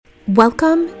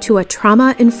Welcome to A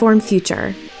Trauma-Informed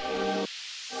Future.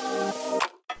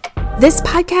 This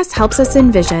podcast helps us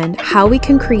envision how we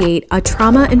can create a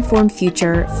trauma-informed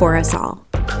future for us all.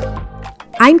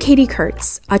 I'm Katie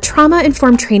Kurtz, a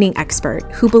trauma-informed training expert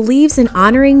who believes in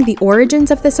honoring the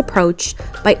origins of this approach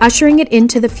by ushering it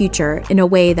into the future in a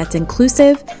way that's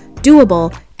inclusive,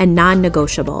 doable, and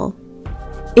non-negotiable.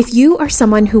 If you are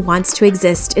someone who wants to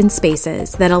exist in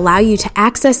spaces that allow you to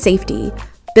access safety,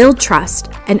 build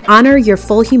trust, and honor your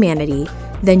full humanity,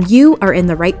 then you are in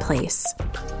the right place.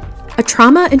 A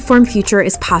trauma-informed future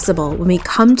is possible when we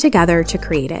come together to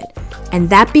create it, and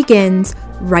that begins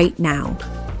right now.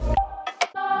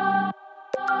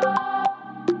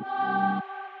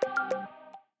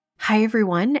 Hi,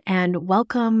 everyone, and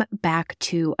welcome back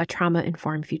to A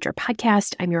Trauma-Informed Future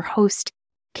podcast. I'm your host,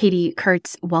 Katie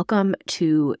Kurtz. Welcome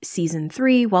to Season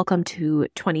 3. Welcome to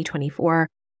 2024.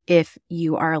 If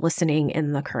you are listening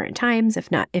in the current times, if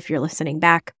not, if you're listening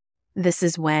back, this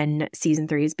is when Season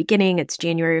 3 is beginning. It's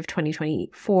January of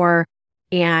 2024.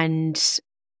 And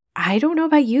I don't know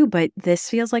about you, but this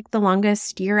feels like the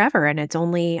longest year ever. And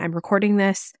I'm recording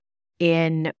this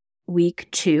in week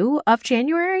 2 of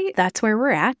January. That's where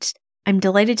we're at. I'm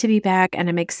delighted to be back, and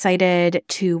I'm excited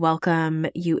to welcome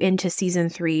you into Season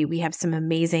 3. We have some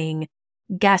amazing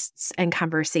guests and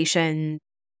conversation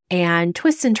and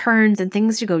twists and turns and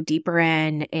things to go deeper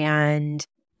in and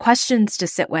questions to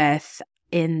sit with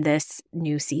in this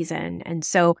new season. And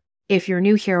so if you're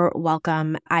new here,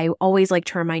 welcome. I always like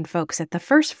to remind folks that the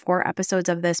first 4 episodes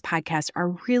of this podcast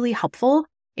are really helpful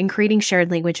in creating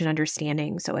shared language and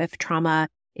understanding. So if trauma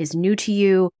is new to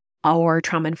you or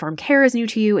trauma-informed care is new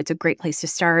to you, it's a great place to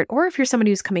start. Or if you're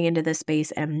somebody who's coming into this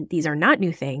space and these are not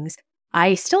new things,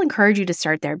 I still encourage you to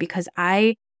start there because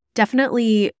I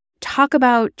definitely talk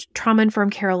about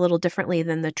trauma-informed care a little differently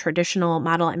than the traditional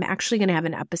model. I'm actually going to have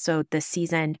an episode this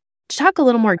season to talk a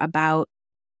little more about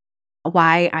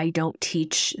why I don't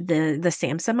teach the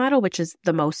SAMHSA model, which is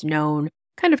the most known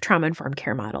kind of trauma-informed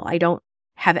care model. I don't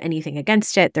have anything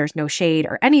against it. There's no shade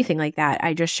or anything like that.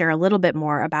 I just share a little bit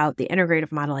more about the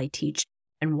integrative model I teach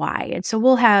and why. And so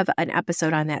we'll have an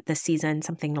episode on that this season,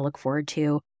 something to look forward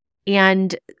to.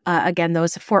 And again,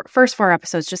 those first 4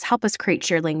 episodes just help us create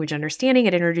shared language understanding.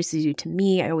 It introduces you to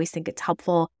me. I always think it's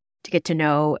helpful to get to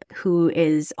know who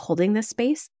is holding this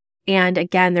space. And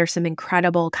again, there's some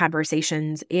incredible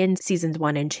conversations in seasons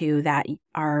 1 and 2 that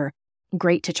are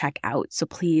great to check out. So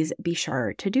please be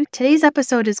sure to do. Today's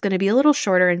episode is going to be a little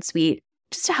shorter and sweet,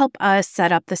 just to help us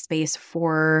set up the space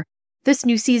for this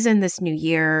new season, this new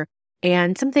year.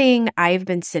 And something I've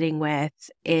been sitting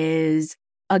with is,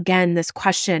 again, this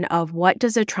question of what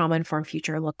does a trauma-informed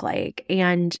future look like?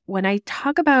 And when I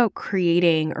talk about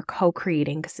creating or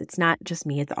co-creating, because it's not just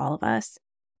me, it's all of us,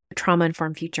 a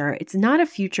trauma-informed future, it's not a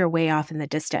future way off in the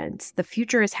distance. The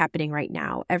future is happening right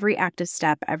now. Every active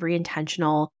step, every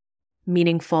intentional,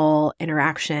 meaningful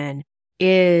interaction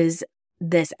is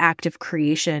this active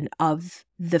creation of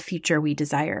the future we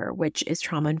desire, which is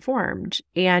trauma-informed.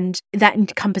 And that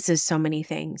encompasses so many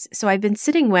things. So I've been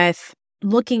sitting with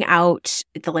looking out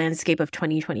at the landscape of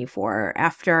 2024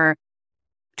 after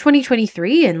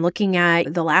 2023 and looking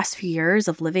at the last few years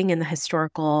of living in the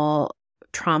historical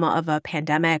trauma of a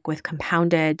pandemic with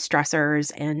compounded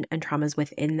stressors and traumas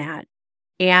within that.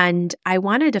 And I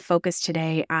wanted to focus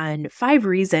today on 5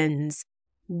 reasons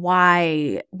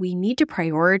why we need to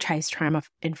prioritize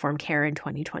trauma-informed care in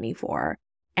 2024.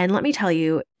 And let me tell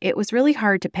you, it was really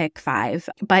hard to pick 5,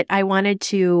 but I wanted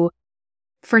to,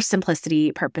 for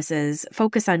simplicity purposes,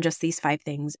 focus on just these 5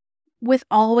 things, with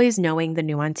always knowing the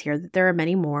nuance here that there are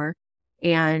many more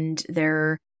and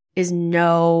there is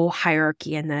no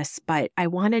hierarchy in this, but I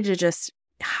wanted to just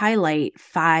highlight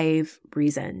 5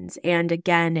 reasons. And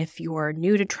again, if you're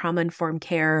new to trauma-informed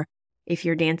care, if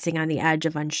you're dancing on the edge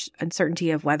of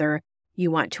uncertainty of whether you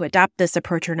want to adopt this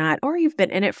approach or not, or you've been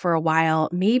in it for a while,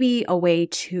 maybe a way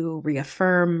to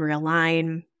reaffirm,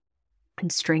 realign,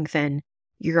 and strengthen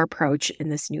your approach in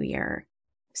this new year.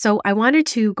 So I wanted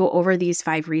to go over these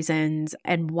 5 reasons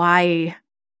and why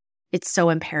it's so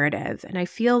imperative. And I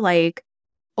feel like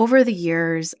over the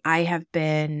years, I have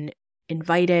been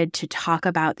invited to talk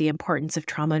about the importance of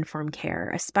trauma-informed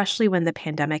care, especially when the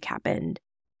pandemic happened.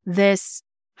 This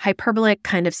hyperbolic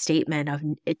kind of statement of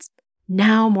it's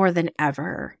now more than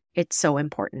ever, it's so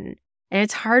important. And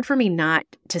it's hard for me not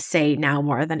to say now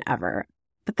more than ever.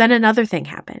 But then another thing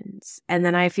happens. And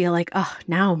then I feel like, oh,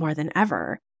 now more than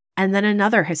ever. And then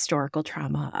another historical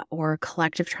trauma or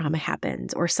collective trauma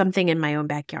happens, or something in my own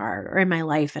backyard or in my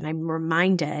life. And I'm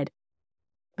reminded,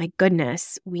 my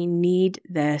goodness, we need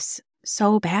this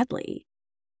so badly.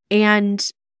 And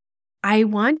I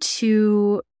want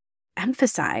to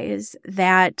emphasize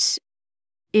that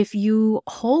if you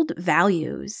hold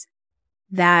values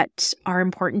that are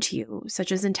important to you,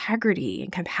 such as integrity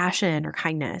and compassion or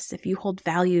kindness, if you hold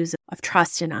values of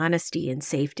trust and honesty and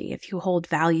safety, if you hold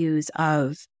values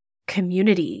of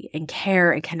community and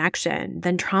care and connection,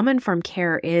 then trauma-informed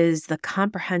care is the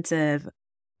comprehensive,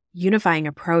 unifying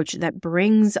approach that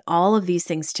brings all of these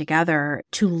things together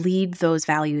to lead those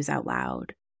values out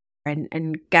loud.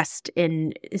 And guest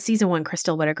in season 1,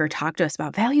 Crystal Whitaker, talked to us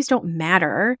about values don't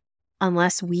matter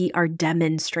unless we are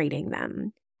demonstrating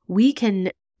them. We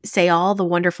can say all the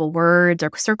wonderful words or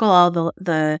circle all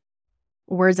the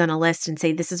words on a list and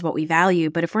say, this is what we value.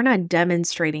 But if we're not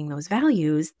demonstrating those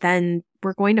values, then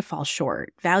we're going to fall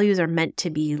short. Values are meant to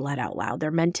be let out loud.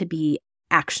 They're meant to be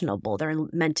actionable. They're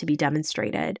meant to be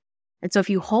demonstrated. And so if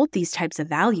you hold these types of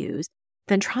values,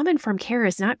 then trauma-informed care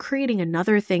is not creating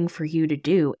another thing for you to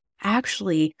do,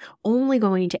 actually only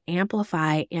going to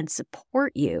amplify and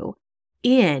support you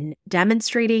in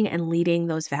demonstrating and leading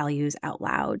those values out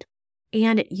loud.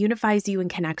 And it unifies you and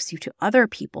connects you to other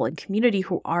people in community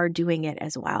who are doing it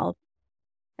as well.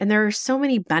 And there are so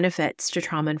many benefits to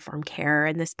trauma-informed care,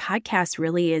 and this podcast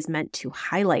really is meant to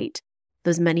highlight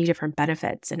those many different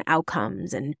benefits and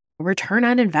outcomes and return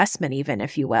on investment, even,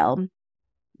 if you will.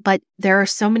 But there are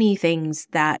so many things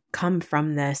that come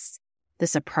from this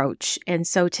approach. And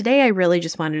so today I really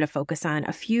just wanted to focus on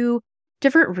a few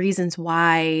different reasons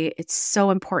why it's so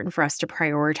important for us to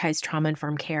prioritize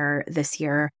trauma-informed care this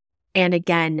year. And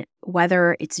again,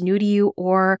 whether it's new to you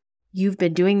or you've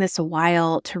been doing this a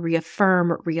while, to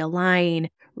reaffirm, realign,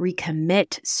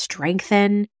 recommit,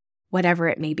 strengthen, whatever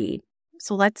it may be.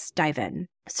 So let's dive in.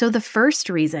 So the first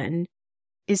reason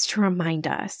is to remind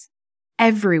us,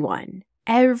 everyone,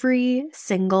 every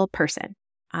single person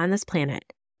on this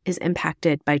planet is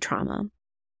impacted by trauma,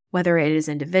 whether it is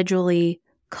individually,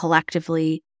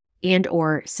 collectively, and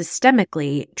or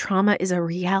systemically. Trauma is a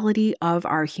reality of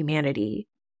our humanity.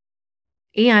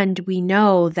 And we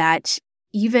know that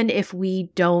even if we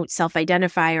don't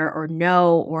self-identify or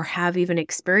know or have even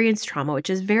experienced trauma, which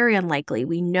is very unlikely,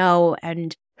 we know,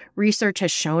 and research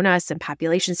has shown us and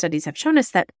population studies have shown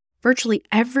us that virtually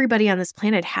everybody on this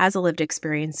planet has a lived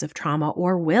experience of trauma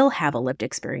or will have a lived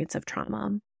experience of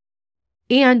trauma.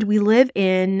 And we live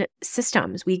in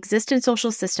systems. We exist in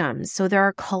social systems. So there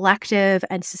are collective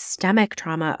and systemic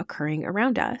trauma occurring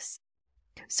around us.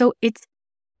 So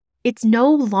it's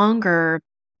no longer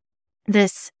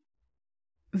this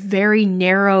very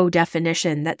narrow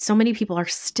definition that so many people are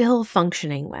still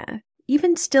functioning with,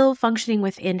 even still functioning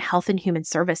within health and human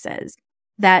services,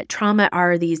 that trauma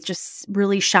are these just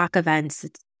really shock events,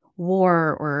 it's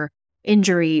war or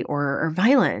injury or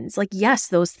violence. Like, yes,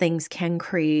 those things can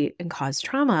create and cause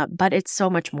trauma, but it's so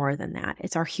much more than that.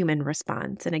 It's our human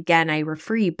response. And again, I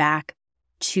refer you back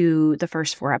to the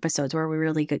first 4 episodes where we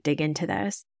really dig into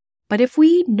this. But if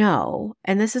we know,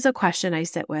 and this is a question I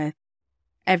sit with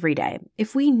every day,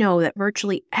 if we know that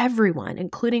virtually everyone,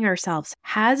 including ourselves,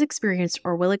 has experienced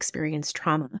or will experience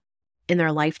trauma in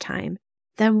their lifetime,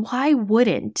 then why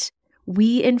wouldn't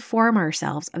we inform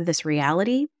ourselves of this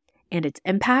reality and its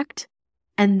impact,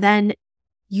 and then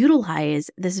utilize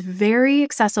this very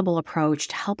accessible approach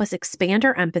to help us expand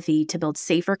our empathy to build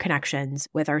safer connections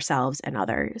with ourselves and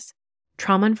others?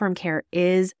 Trauma-informed care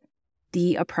is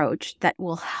the approach that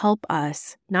will help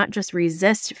us not just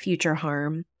resist future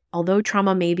harm. Although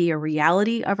trauma may be a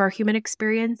reality of our human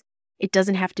experience, it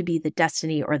doesn't have to be the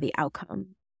destiny or the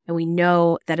outcome. And we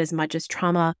know that as much as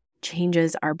trauma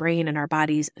changes our brain and our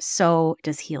bodies, so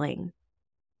does healing.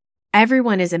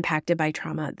 Everyone is impacted by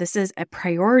trauma. This is a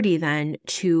priority then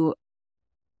to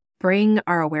bring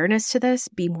our awareness to this,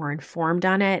 be more informed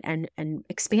on it, and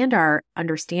expand our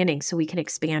understanding so we can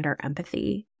expand our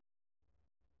empathy.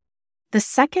 The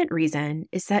second reason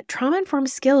is that trauma-informed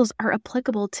skills are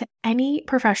applicable to any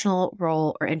professional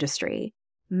role or industry.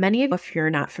 Many of you, if you're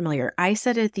not familiar, I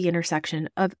sit at the intersection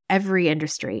of every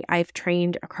industry. I've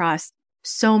trained across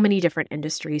so many different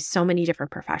industries, so many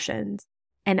different professions.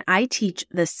 And I teach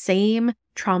the same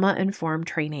trauma-informed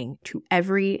training to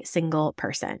every single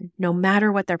person, no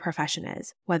matter what their profession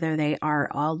is, whether they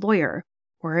are a lawyer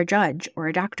or a judge or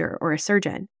a doctor or a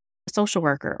surgeon, a social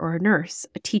worker or a nurse,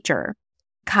 a teacher,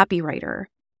 copywriter,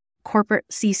 corporate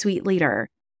C-suite leader,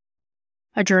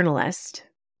 a journalist,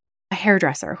 a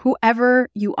hairdresser, whoever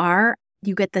you are,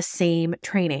 you get the same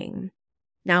training.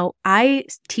 Now, I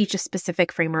teach a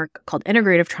specific framework called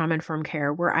integrative trauma-informed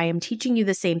care, where I am teaching you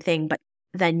the same thing, but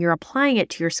then you're applying it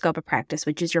to your scope of practice,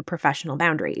 which is your professional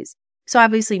boundaries. So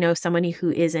obviously, somebody who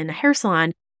is in a hair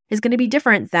salon is going to be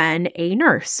different than a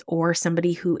nurse, or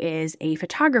somebody who is a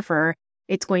photographer.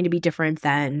 It's going to be different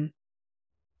than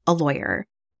a lawyer,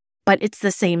 but it's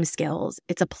the same skills.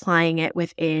 It's applying it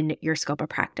within your scope of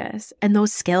practice. And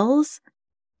those skills,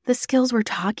 the skills we're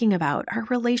talking about are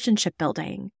relationship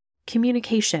building,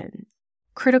 communication,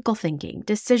 critical thinking,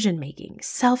 decision-making,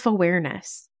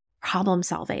 self-awareness, problem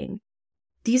solving.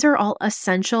 These are all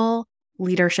essential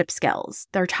leadership skills.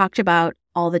 They're talked about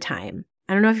all the time.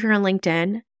 I don't know if you're on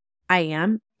LinkedIn. I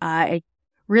am. I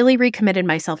really recommitted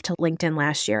myself to LinkedIn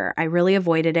last year. I really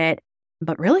avoided it,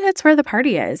 but really that's where the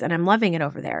party is, and I'm loving it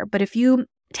over there. But if you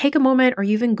take a moment or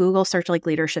even Google search like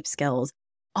leadership skills,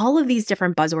 all of these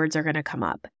different buzzwords are going to come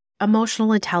up.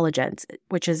 Emotional intelligence,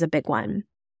 which is a big one.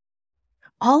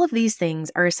 All of these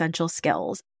things are essential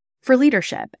skills for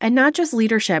leadership, and not just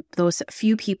leadership, those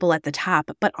few people at the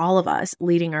top, but all of us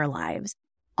leading our lives,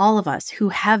 all of us who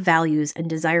have values and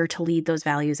desire to lead those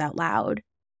values out loud.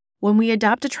 When we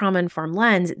adopt a trauma-informed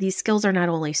lens, these skills are not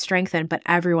only strengthened, but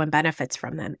everyone benefits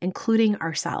from them, including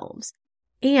ourselves.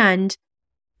 And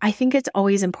I think it's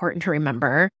always important to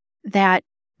remember that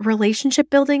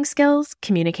relationship building skills,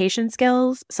 communication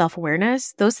skills,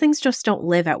 self-awareness, those things just don't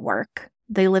live at work.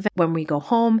 They live when we go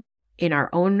home, in our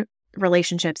own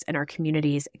relationships, in our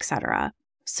communities, etc.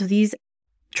 So these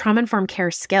trauma-informed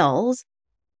care skills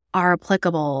are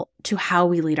applicable to how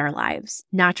we lead our lives,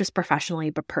 not just professionally,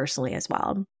 but personally as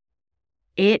well.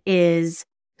 It is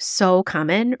so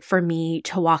common for me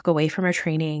to walk away from a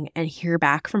training and hear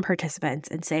back from participants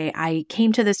and say, I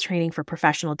came to this training for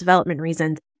professional development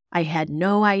reasons. I had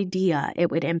no idea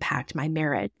it would impact my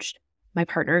marriage, my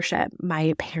partnership,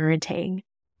 my parenting,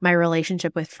 my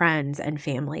relationship with friends and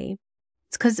family.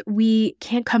 It's because we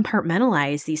can't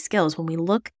compartmentalize these skills. When we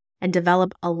look and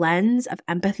develop a lens of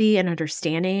empathy and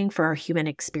understanding for our human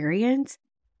experience,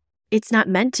 it's not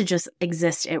meant to just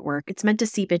exist at work. It's meant to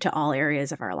seep into all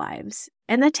areas of our lives.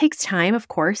 And that takes time, of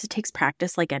course. It takes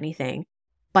practice like anything.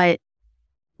 But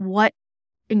what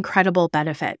incredible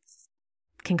benefits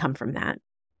can come from that?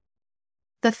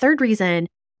 The third reason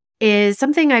is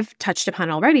something I've touched upon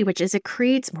already, which is it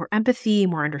creates more empathy,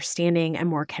 more understanding, and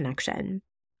more connection.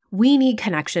 We need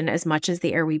connection as much as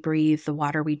the air we breathe, the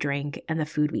water we drink, and the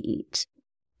food we eat.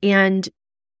 And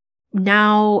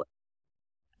now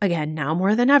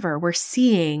more than ever, we're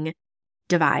seeing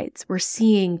divides. We're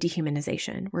seeing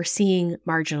dehumanization. We're seeing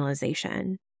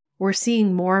marginalization. We're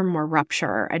seeing more and more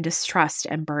rupture and distrust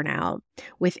and burnout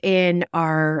within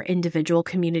our individual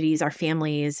communities, our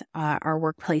families, our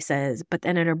workplaces, but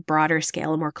then at a broader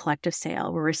scale, a more collective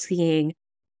scale, where we're seeing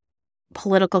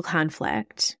political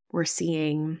conflict. We're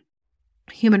seeing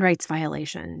human rights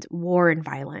violations, war and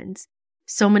violence,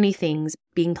 so many things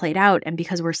being played out. And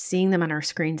because we're seeing them on our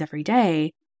screens every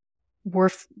day, we're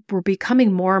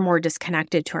becoming more and more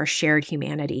disconnected to our shared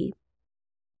humanity.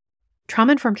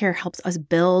 Trauma-informed care helps us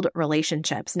build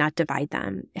relationships, not divide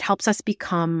them. It helps us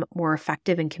become more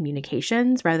effective in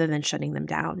communications rather than shutting them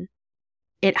down.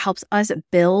 It helps us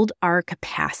build our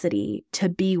capacity to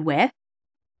be with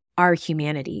our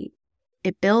humanity.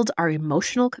 It builds our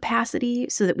emotional capacity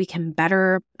so that we can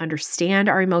better understand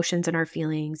our emotions and our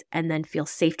feelings and then feel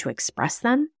safe to express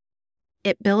them.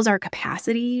 It builds our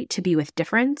capacity to be with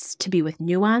difference, to be with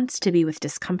nuance, to be with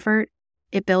discomfort.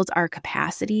 It builds our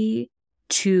capacity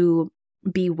to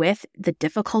be with the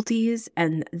difficulties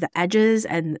and the edges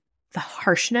and the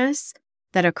harshness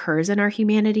that occurs in our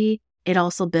humanity. It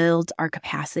also builds our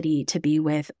capacity to be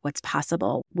with what's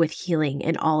possible with healing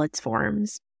in all its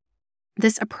forms.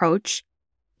 This approach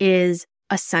is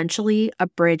essentially a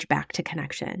bridge back to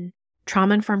connection.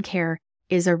 Trauma-informed care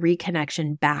is a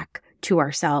reconnection back to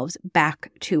ourselves, back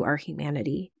to our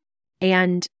humanity.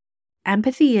 And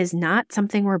empathy is not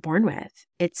something we're born with.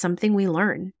 It's something we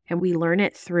learn, and we learn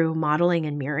it through modeling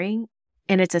and mirroring.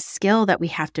 And it's a skill that we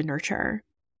have to nurture.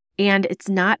 And it's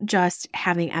not just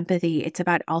having empathy, it's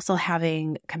about also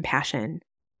having compassion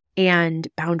and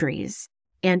boundaries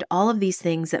and all of these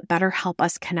things that better help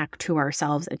us connect to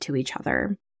ourselves and to each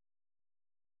other.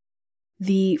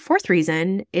 The fourth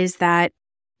reason is that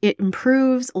it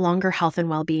improves longer health and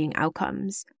well-being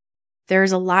outcomes.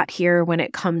 There's a lot here when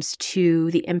it comes to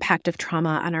the impact of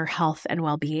trauma on our health and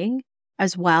well-being,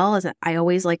 as well as I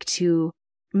always like to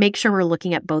make sure we're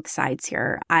looking at both sides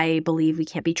here. I believe we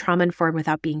can't be trauma-informed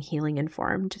without being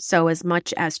healing-informed. So as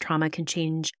much as trauma can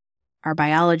change our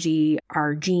biology,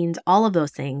 our genes, all of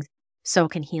those things, so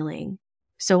can healing.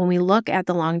 So when we look at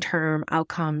the long-term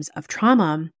outcomes of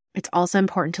trauma, it's also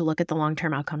important to look at the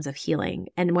long-term outcomes of healing.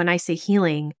 And when I say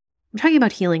healing, I'm talking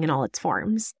about healing in all its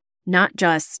forms, not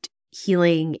just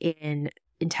healing in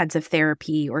intensive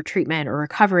therapy or treatment or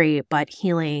recovery, but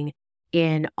healing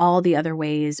in all the other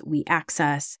ways we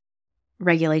access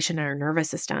regulation in our nervous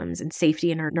systems and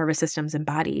safety in our nervous systems and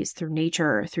bodies through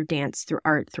nature, through dance, through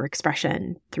art, through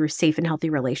expression, through safe and healthy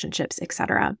relationships,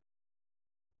 etc.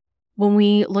 When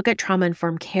we look at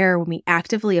trauma-informed care, when we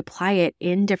actively apply it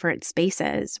in different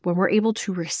spaces, when we're able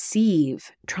to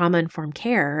receive trauma-informed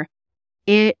care,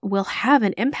 it will have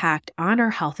an impact on our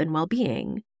health and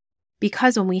well-being.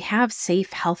 Because when we have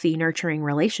safe, healthy, nurturing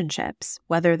relationships,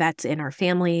 whether that's in our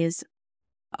families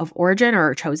of origin or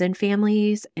our chosen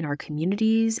families, in our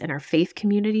communities, in our faith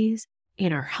communities,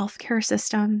 in our healthcare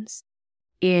systems,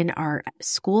 in our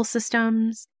school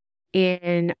systems,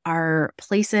 in our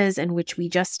places in which we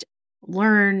just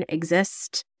learn,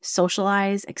 exist,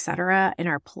 socialize, etc., in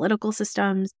our political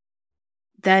systems,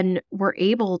 then we're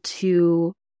able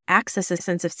to access a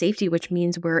sense of safety, which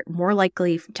means we're more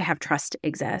likely to have trust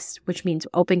exist, which means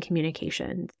open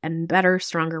communication and better,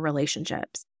 stronger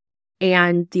relationships,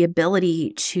 and the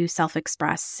ability to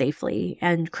self-express safely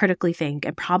and critically think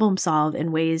and problem solve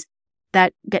in ways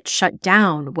that get shut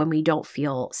down when we don't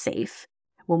feel safe,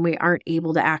 when we aren't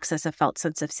able to access a felt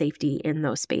sense of safety in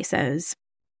those spaces.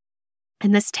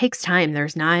 And this takes time.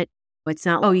 It's not,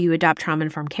 oh, you adopt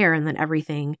trauma-informed care and then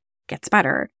everything gets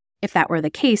better. If that were the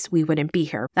case, we wouldn't be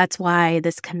here. That's why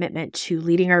this commitment to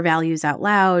leading our values out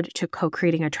loud, to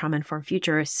co-creating a trauma-informed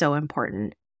future is so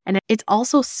important. And it's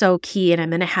also so key, and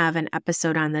I'm going to have an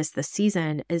episode on this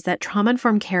season, is that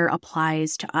trauma-informed care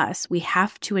applies to us. We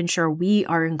have to ensure we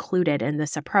are included in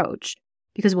this approach,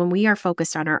 because when we are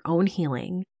focused on our own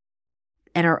healing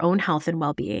and our own health and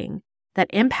well-being, that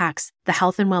impacts the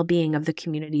health and well-being of the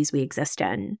communities we exist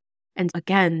in. And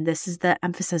again, this is the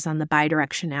emphasis on the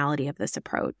bidirectionality of this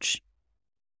approach.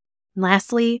 And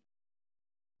lastly,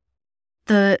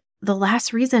 the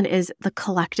last reason is the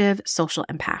collective social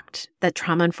impact that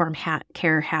trauma-informed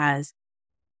care has.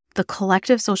 The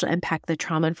collective social impact that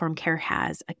trauma-informed care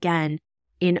has, again,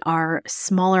 in our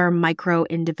smaller micro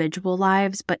individual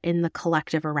lives, but in the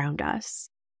collective around us.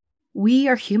 We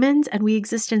are humans and we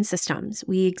exist in systems.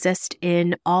 We exist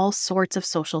in all sorts of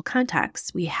social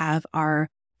contexts. We have our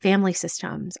family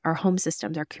systems, our home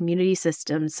systems, our community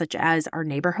systems, such as our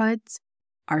neighborhoods,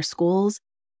 our schools,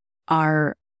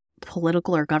 our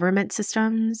political or government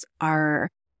systems, our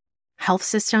health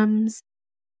systems,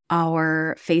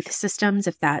 our faith systems,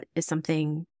 if that is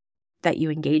something that you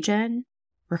engage in,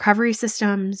 recovery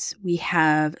systems, we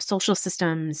have social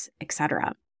systems,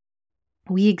 etc.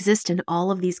 We exist in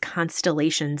all of these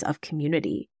constellations of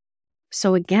community.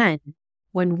 So again,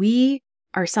 when we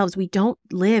ourselves, we don't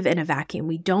live in a vacuum.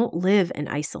 We don't live in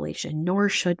isolation, nor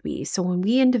should we. So when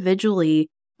we individually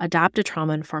adopt a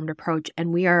trauma-informed approach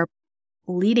and we are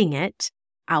leading it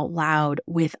out loud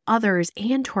with others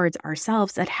and towards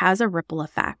ourselves, that has a ripple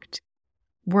effect.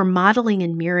 We're modeling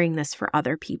and mirroring this for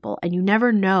other people, and you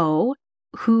never know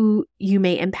who you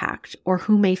may impact or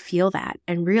who may feel that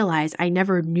and realize, I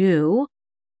never knew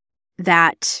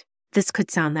that this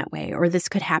could sound that way or this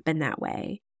could happen that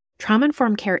way.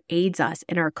 Trauma-informed care aids us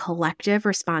in our collective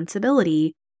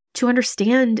responsibility to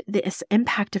understand this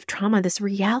impact of trauma, this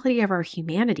reality of our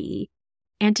humanity,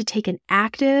 and to take an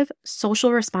active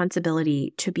social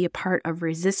responsibility to be a part of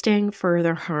resisting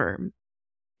further harm.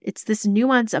 It's this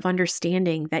nuance of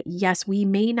understanding that, yes, we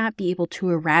may not be able to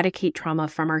eradicate trauma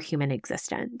from our human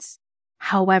existence.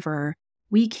 However,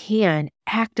 we can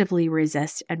actively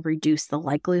resist and reduce the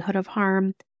likelihood of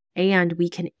harm, and we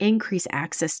can increase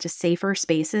access to safer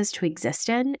spaces to exist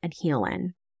in and heal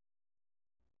in.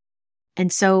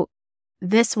 And so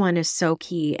this one is so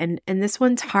key. And this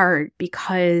one's hard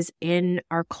because in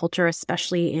our culture,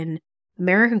 especially in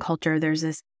American culture, there's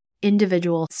this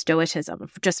individual stoicism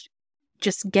of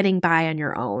just getting by on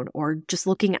your own or just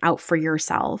looking out for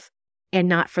yourself and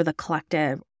not for the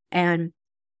collective. And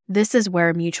this is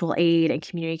where mutual aid and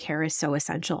community care is so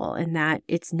essential, in that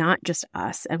it's not just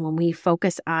us. And when we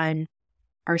focus on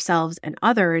ourselves and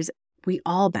others, we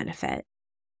all benefit.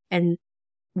 And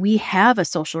we have a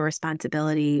social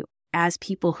responsibility as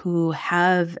people who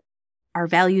have our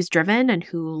values driven and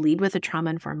who lead with a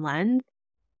trauma-informed lens.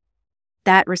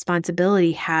 That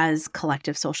responsibility has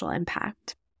collective social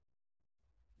impact.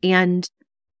 And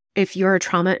if you're a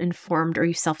trauma-informed or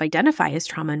you self-identify as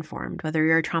trauma-informed, whether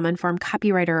you're a trauma-informed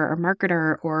copywriter or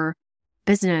marketer or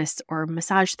business or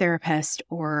massage therapist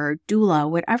or doula,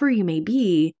 whatever you may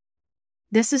be,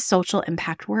 this is social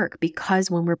impact work,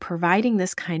 because when we're providing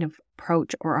this kind of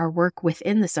approach or our work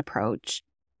within this approach,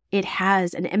 it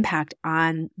has an impact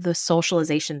on the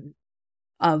socialization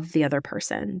of the other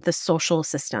person, the social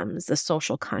systems, the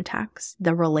social context,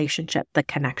 the relationship, the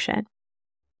connection.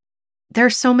 There are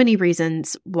so many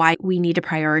reasons why we need to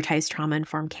prioritize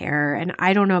trauma-informed care. And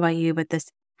I don't know about you, but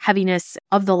this heaviness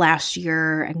of the last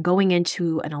year and going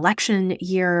into an election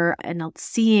year and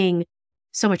seeing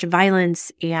so much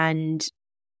violence and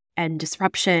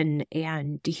disruption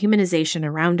and dehumanization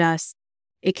around us,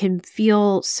 it can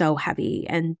feel so heavy,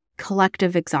 and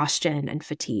collective exhaustion and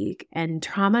fatigue. And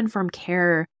trauma-informed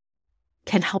care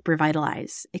can help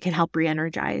revitalize. It can help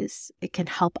re-energize. It can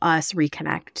help us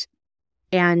reconnect.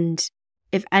 And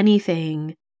if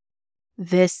anything,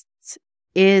 this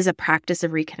is a practice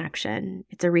of reconnection.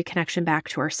 It's a reconnection back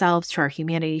to ourselves, to our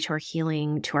humanity, to our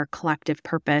healing, to our collective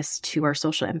purpose, to our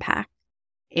social impact.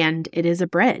 And it is a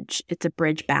bridge. It's a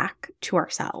bridge back to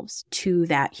ourselves, to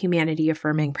that humanity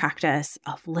affirming practice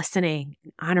of listening,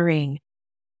 honoring,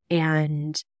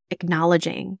 and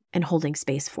acknowledging and holding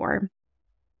space for.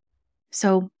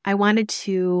 So I wanted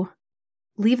to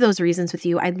leave those reasons with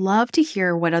you. I'd love to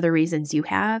hear what other reasons you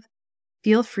have.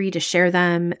 Feel free to share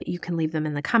them. You can leave them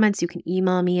in the comments. You can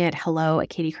email me at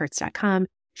hello@katiekurtz.com.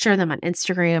 Share them on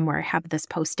Instagram where I have this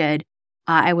posted.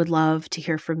 I would love to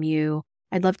hear from you.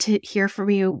 I'd love to hear from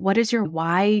you.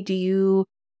 Why do you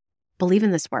believe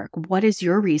in this work? What is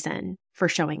your reason for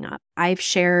showing up? I've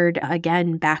shared,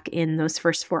 again, back in those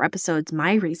first 4 episodes,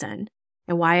 my reason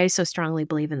and why I so strongly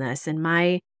believe in this, and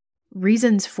my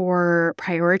reasons for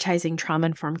prioritizing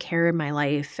trauma-informed care in my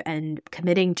life and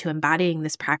committing to embodying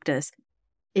this practice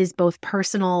is both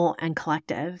personal and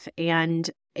collective. And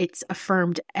it's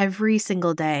affirmed every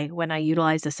single day when I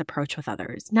utilize this approach with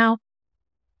others. Now,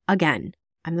 again,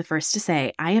 I'm the first to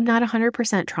say I am not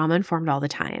 100% trauma-informed all the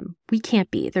time. We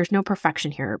can't be. There's no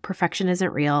perfection here. Perfection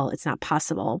isn't real. It's not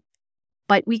possible.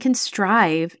 But we can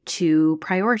strive to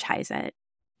prioritize it.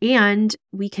 And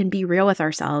we can be real with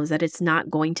ourselves that it's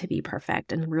not going to be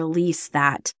perfect and release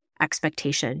that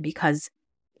expectation because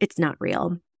it's not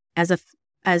real. As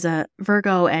a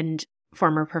Virgo and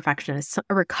former perfectionist,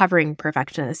 a recovering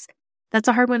perfectionist, that's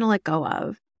a hard one to let go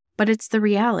of. But it's the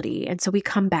reality. And so we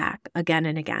come back again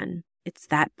and again. It's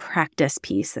that practice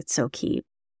piece that's so key.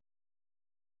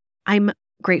 I'm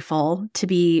grateful to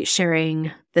be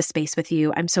sharing this space with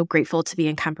you. I'm so grateful to be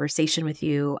in conversation with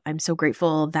you. I'm so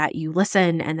grateful that you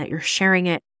listen and that you're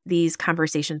sharing these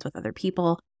conversations with other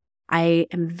people. I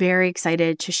am very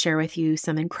excited to share with you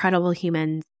some incredible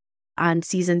humans on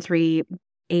season 3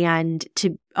 and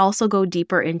to also go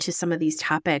deeper into some of these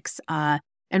topics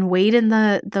and wade in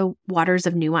the waters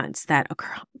of nuance that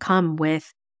come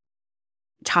with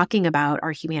talking about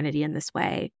our humanity in this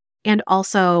way. And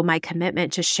also my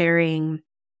commitment to sharing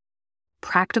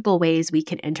practical ways we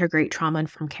can integrate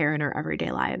trauma-informed care in our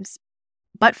everyday lives.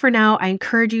 But for now, I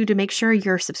encourage you to make sure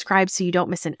you're subscribed so you don't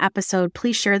miss an episode.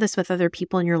 Please share this with other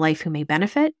people in your life who may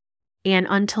benefit. And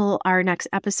until our next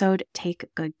episode, take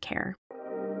good care.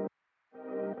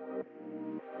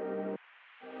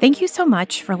 Thank you so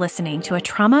much for listening to a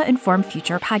Trauma-Informed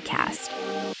Future podcast.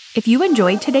 If you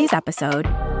enjoyed today's episode,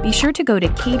 be sure to go to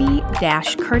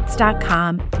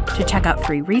katie-kurtz.com to check out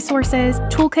free resources,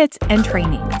 toolkits, and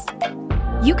trainings.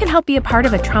 You can help be a part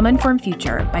of a trauma-informed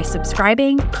future by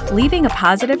subscribing, leaving a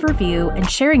positive review, and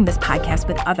sharing this podcast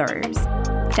with others.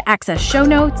 To access show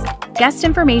notes, guest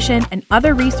information, and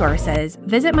other resources,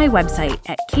 visit my website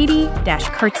at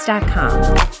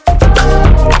katie-kurtz.com.